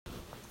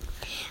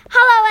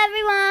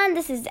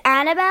This is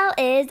Annabelle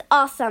is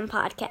Awesome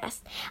podcast.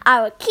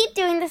 I will keep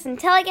doing this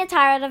until I get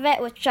tired of it,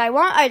 which I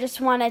won't. I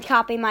just want to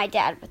copy my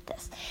dad with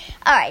this.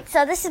 Alright,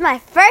 so this is my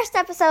first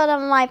episode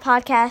of my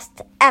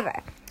podcast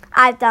ever.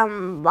 I've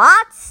done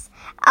lots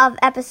of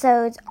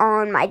episodes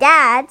on my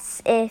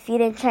dad's. If you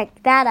didn't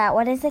check that out,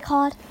 what is it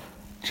called?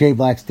 Jay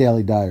Black's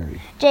Daily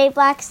Diary. Jay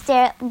Black's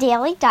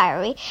Daily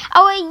Diary.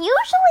 I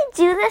usually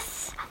do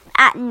this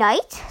at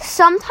night.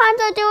 Sometimes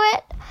I do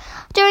it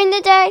during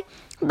the day.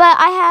 But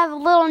I have a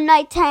little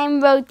nighttime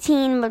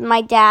routine with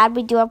my dad.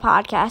 We do a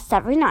podcast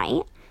every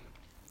night.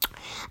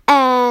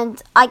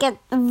 And I get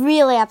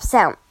really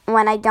upset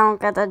when I don't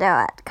get to do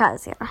it.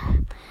 Because,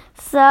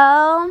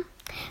 So,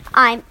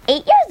 I'm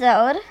 8 years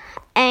old.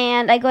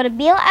 And I go to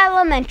Beale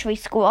Elementary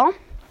School.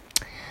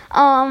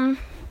 My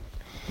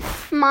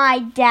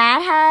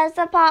dad has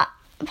a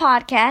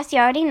podcast. You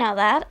already know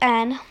that.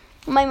 And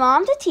my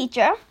mom's a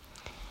teacher.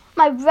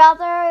 My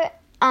brother,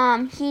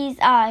 he's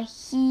a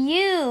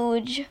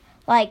huge...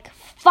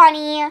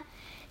 funny,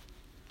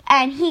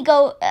 and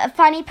a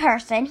funny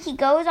person. He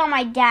goes on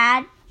my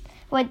dad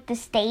with the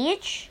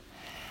stage,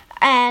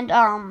 and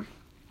I'm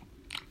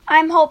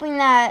hoping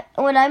that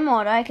when I'm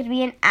older, I could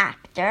be an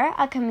actor,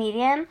 a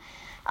comedian,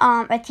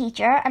 a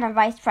teacher, and a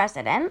vice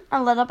president,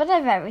 a little bit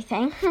of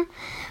everything.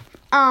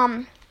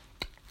 I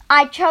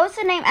chose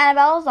the name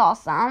Annabelle is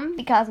Awesome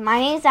because my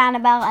name is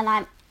Annabelle, and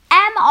I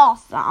am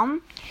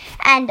awesome,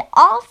 and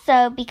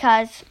also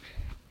because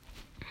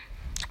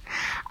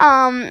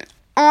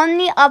on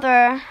the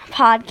other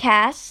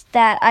podcast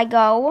that I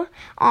go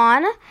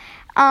on,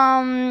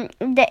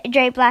 the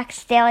Jay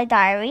Black's Daily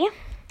Diary,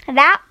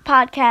 that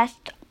podcast,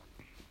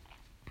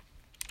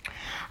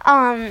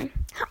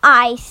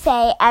 I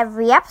say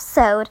every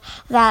episode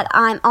that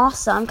I'm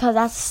awesome, because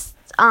that's,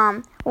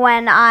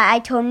 when I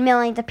told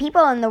millions of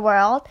people in the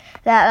world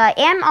that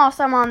I am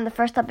awesome on the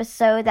first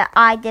episode that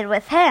I did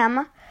with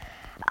him,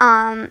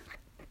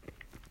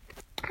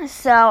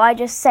 so I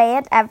just say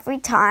it every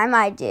time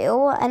I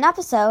do an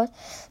episode.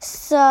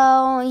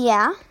 So,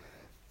 yeah.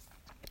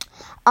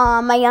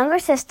 My younger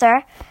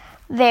sister,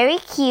 very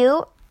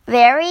cute,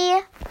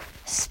 very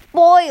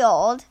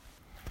spoiled.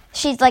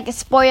 She's like a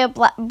spoiled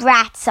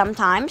brat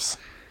sometimes.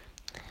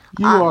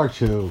 You are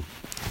too.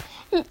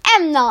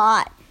 I'm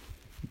not.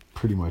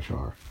 Pretty much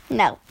are.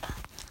 Nope.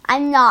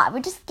 I'm not.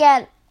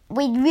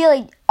 We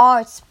really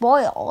are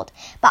spoiled,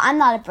 but I'm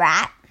not a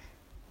brat.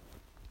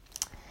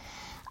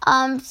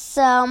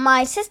 So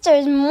my sister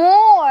is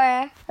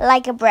more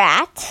like a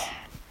brat.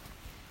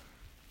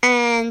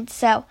 And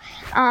so,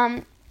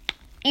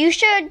 you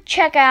should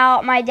check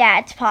out my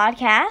dad's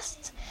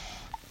podcast.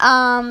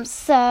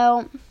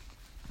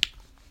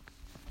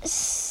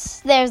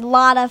 There's a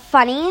lot of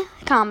funny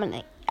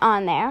comedy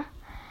on there.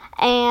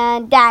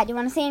 And Dad, do you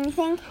want to say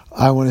anything?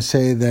 I want to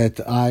say that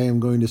I am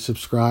going to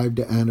subscribe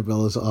to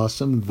Annabelle is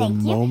Awesome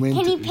Thank you.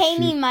 Can you pay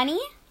me money?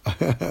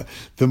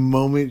 The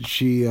moment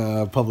she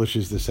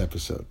publishes this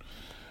episode.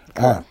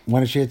 Cool. All right, why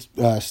don't you hit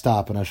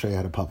stop and I'll show you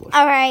how to publish.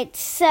 All right,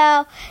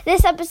 so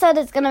this episode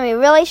is going to be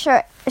really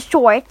short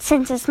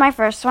since it's my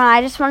first one.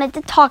 I just wanted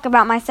to talk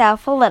about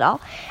myself a little.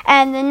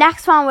 And the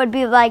next one would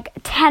be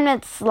 10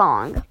 minutes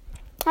long.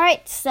 All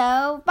right,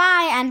 so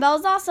bye.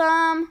 Annabelle's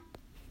awesome.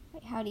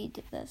 Wait, how do you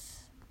do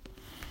this?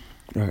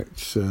 All right,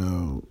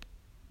 so...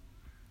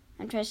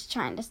 I'm just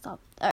trying to stop.